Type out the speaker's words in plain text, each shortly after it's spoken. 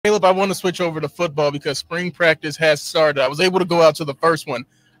Caleb, I want to switch over to football because spring practice has started. I was able to go out to the first one.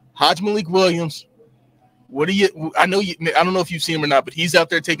 Haj-Malik Williams, I don't know if you've seen him or not, but he's out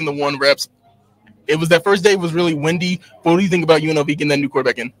there taking the 1 reps. It was that first day, it was really windy. What do you think about UNLV getting that new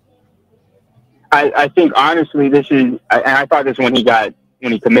quarterback in? I think, honestly, I thought this when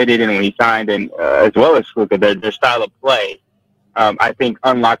he committed and when he signed, and as well as Fluka, their style of play, I think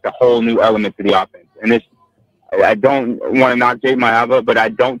unlocked a whole new element to the offense. And I don't want to knock Jayden Maiava, but I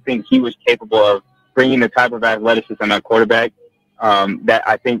don't think he was capable of bringing the type of athleticism at quarterback that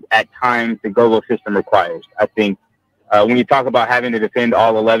I think at times the go-go system requires. I think when you talk about having to defend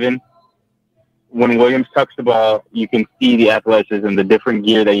all 11, when Williams tucks the ball, you can see the athleticism, the different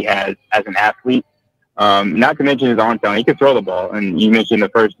gear that he has as an athlete. Not to mention his arm talent. He can throw the ball. And you mentioned the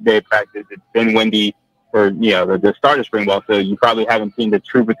first day of practice, it's been windy for the start of spring ball, so you probably haven't seen the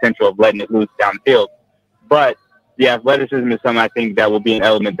true potential of letting it loose downfield. But the athleticism is something I think that will be an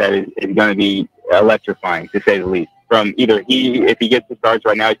element that is going to be electrifying, to say the least. From either if he gets the starts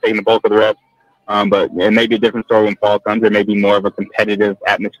right now, he's taking the bulk of the reps, but it may be a different story when fall comes. There may be more of a competitive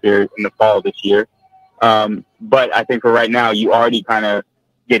atmosphere in the fall this year. But I think for right now, you already kind of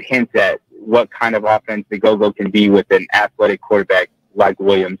get hints at what kind of offense the go-go can be with an athletic quarterback like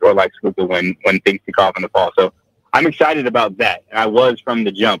Williams or like Fluka when things kick off in the fall. So I'm excited about that. And I was from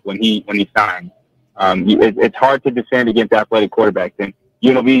the jump when he signed. It's hard to defend against athletic quarterbacks. And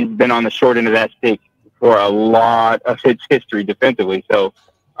UNLV's been on the short end of that stick for a lot of its history defensively. So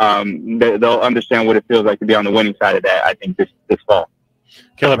they'll understand what it feels like to be on the winning side of that, I think, this fall.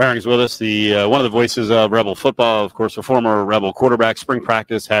 Caleb Herrings with us, one of the voices of Rebel football, of course, a former Rebel quarterback. Spring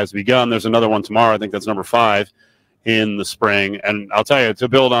practice has begun. There's another one tomorrow. I think that's number 5 in the spring. And I'll tell you, to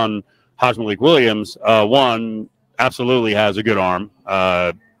build on Haj-Malik Williams, one absolutely has a good arm.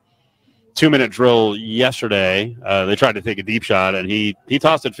 2-minute drill yesterday. They tried to take a deep shot, and he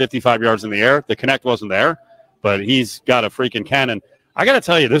tossed it 55 yards in the air. The connect wasn't there, but he's got a freaking cannon. I got to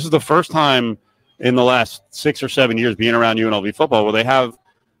tell you, this is the first time in the last 6 or 7 years being around UNLV football where they have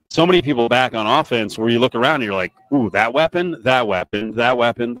so many people back on offense where you look around and you're like, ooh, that weapon, that weapon, that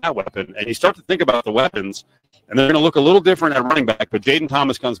weapon, that weapon. And you start to think about the weapons, and they're going to look a little different at running back, but Jaden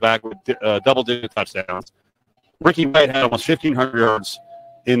Thomas comes back with double-digit touchdowns. Ricky White had almost 1,500 yards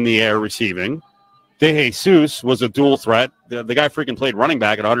in the air receiving. De Jesus was a dual threat. The guy freaking played running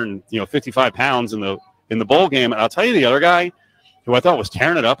back at 155 pounds in the bowl game. And I'll tell you the other guy who I thought was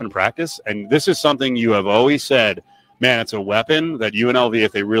tearing it up in practice, and this is something you have always said, man, it's a weapon that UNLV,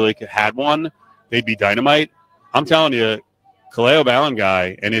 if they really had one, they'd be dynamite. I'm telling you, Caleb Allen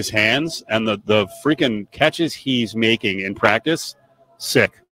guy and his hands and the freaking catches he's making in practice,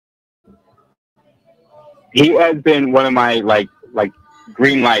 sick. He has been one of my like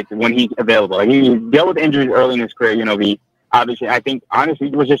green lights when he's available. He dealt with injuries early in his career. Obviously, I think honestly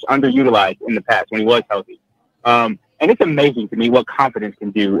he was just underutilized in the past when he was healthy. And it's amazing to me what confidence can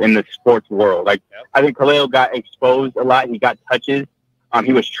do in the sports world. I think Caleb got exposed a lot. He got touches.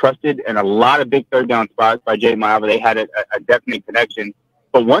 He was trusted in a lot of big third down spots by Jayden Maiava. They had a definite connection.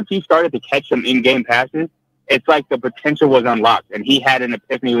 But once he started to catch some in-game passes, it's like the potential was unlocked. And he had an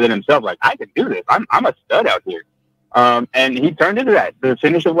epiphany within himself, like, I can do this. I'm a stud out here. And he turned into that. The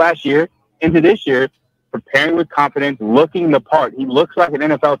finish of last year into this year, preparing with confidence, looking the part. He looks like an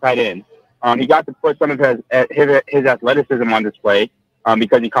NFL tight end. He got to put some of his athleticism on display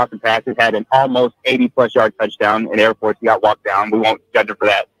because he caught some passes, had an almost 80-plus yard touchdown in Air Force. He got walked down. We won't judge him for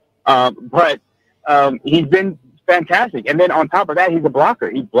that. But he's been fantastic. And then on top of that, he's a blocker.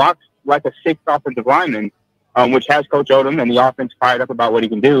 He blocks like a sixth offensive lineman, which has Coach Odom and the offense fired up about what he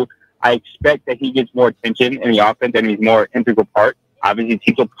can do. I expect that he gets more attention in the offense and he's more integral part. Obviously,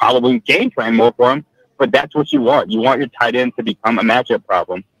 teams will probably game plan more for him, but that's what you want. You want your tight end to become a matchup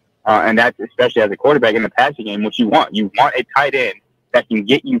problem. And that's especially as a quarterback in the passing game, what you want. You want a tight end that can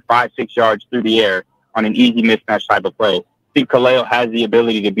get you 5-6 yards through the air on an easy mismatch type of play. I think Kaleo has the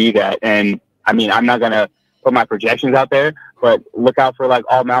ability to be that. And, I mean, I'm not going to put my projections out there, but look out for, like,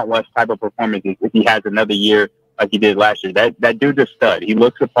 all Mount West type of performances if he has another year like he did last year. That dude's a stud. He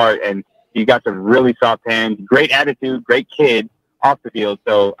looks the part, and he's got some really soft hands, great attitude, great kid off the field.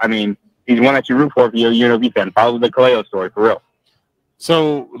 So, I mean, he's one that you root for if you're a UNLV fan. Follow the Kaleo story, for real.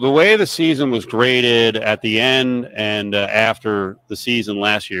 So the way the season was graded at the end and after the season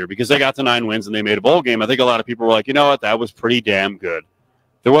last year, because they got to 9 wins and they made a bowl game, I think a lot of people were like, you know what, that was pretty damn good.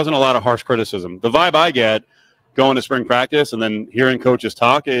 There wasn't a lot of harsh criticism. The vibe I get going to spring practice and then hearing coaches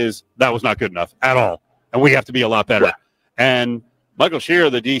talk is that was not good enough at all, and we have to be a lot better. Yeah. And Michael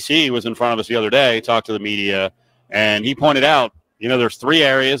Shearer, the DC, was in front of us the other day, talked to the media, and he pointed out, there's 3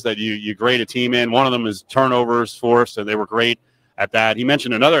 areas that you grade a team in. One of them is turnovers forced, and they were great at that. He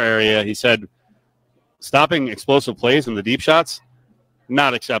mentioned another area. He said stopping explosive plays in the deep shots,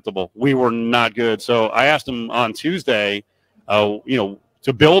 not acceptable. We were not good. So I asked him on Tuesday,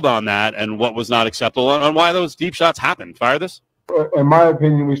 to build on that and what was not acceptable and why those deep shots happened. Fire this. In my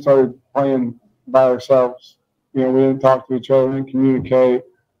opinion, we started playing by ourselves. We didn't talk to each other, we didn't communicate.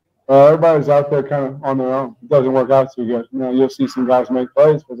 Everybody's out there kind of on their own. It doesn't work out too good. You'll see some guys make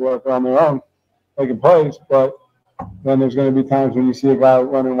plays because they're on their own making plays, but then there's going to be times when you see a guy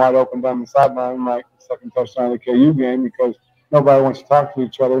running wide open down the sideline, like second touchdown of the KU game, because nobody wants to talk to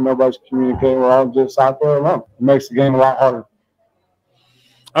each other. Nobody's communicating. We're all just out there alone. It makes the game a lot harder.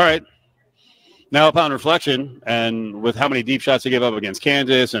 All right. Now, upon reflection, and with how many deep shots they gave up against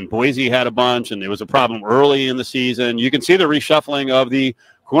Kansas, and Boise had a bunch, and it was a problem early in the season, you can see the reshuffling of the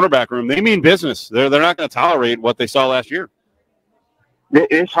cornerback room. They mean business. They're not going to tolerate what they saw last year.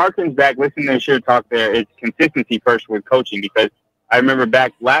 It harkens back, listening to Sheer talk there, it's consistency first with coaching, because I remember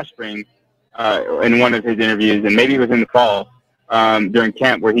back last spring in one of his interviews, and maybe it was in the fall, during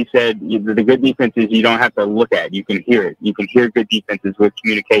camp, where he said the good defenses you don't have to look at. You can hear it. You can hear good defenses with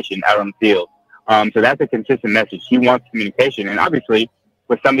communication out on the field. So that's a consistent message. He wants communication. And obviously,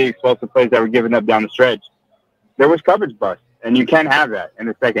 with some of the explosive plays that were given up down the stretch, there was coverage bust. And you can't have that in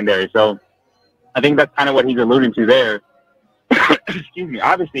the secondary. So I think that's kind of what he's alluding to there. Excuse me.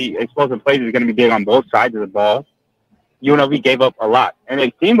 Obviously, explosive plays is going to be big on both sides of the ball. UNLV gave up a lot. And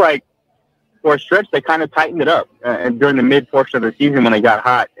it seemed like for a stretch, they kind of tightened it up during the mid-portion of the season when they got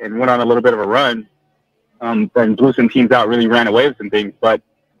hot and went on a little bit of a run and blew some teams out, really ran away with some things. But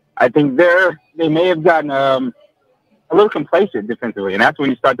I think they may have gotten a little complacent defensively, and that's when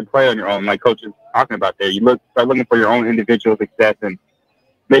you start to play on your own, like Coach is talking about there. You start looking for your own individual success and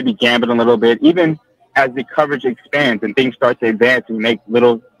maybe gambling a little bit. Even as the coverage expands and things start to advance and you make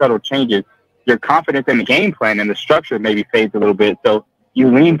little subtle changes, your confidence in the game plan and the structure maybe fades a little bit. So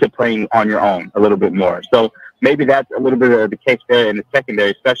you lean to playing on your own a little bit more. So maybe that's a little bit of the case there in the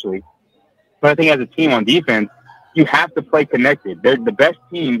secondary especially. But I think as a team on defense, you have to play connected. They're the best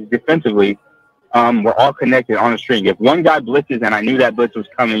teams defensively. We're all connected on a string. If one guy blitzes and I knew that blitz was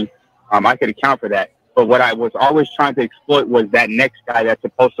coming, I could account for that. But what I was always trying to exploit was that next guy that's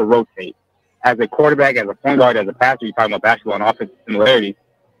supposed to rotate. As a quarterback, as a point guard, as a passer, you're talking about basketball and offensive similarities.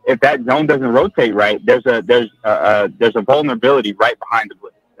 If that zone doesn't rotate right, there's a vulnerability right behind the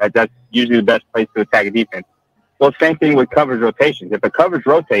blitz. That's usually the best place to attack a defense. Well, same thing with coverage rotations. If the coverage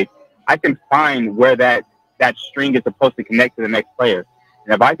rotates, I can find where that string is supposed to connect to the next player.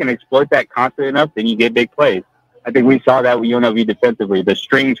 And if I can exploit that constantly enough, then you get big plays. I think we saw that with UNLV defensively. The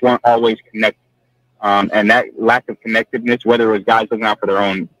strings weren't always connected. And that lack of connectiveness, whether it was guys looking out for their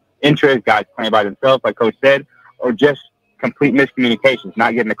own interests, guys playing by themselves, like Coach said, or just complete miscommunications,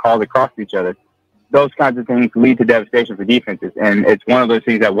 not getting the calls across to each other, those kinds of things lead to devastation for defenses. And it's one of those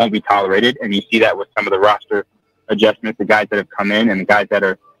things that won't be tolerated. And you see that with some of the roster adjustments, the guys that have come in and the guys that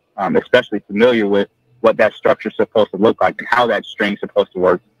are especially familiar with what that structure is supposed to look like and how that string is supposed to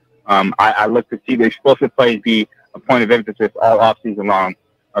work. I look to see the explosive plays be a point of emphasis all offseason long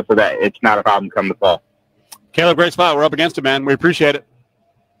so that it's not a problem come the fall. Caleb, great spot. We're up against it, man. We appreciate it.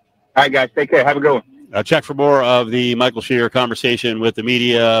 All right, guys. Take care. Have a good one. Check for more of the Michael Scheer conversation with the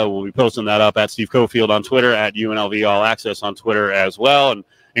media. We'll be posting that up at Steve Cofield on Twitter, at UNLV All Access on Twitter as well, and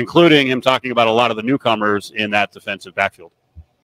including him talking about a lot of the newcomers in that defensive backfield.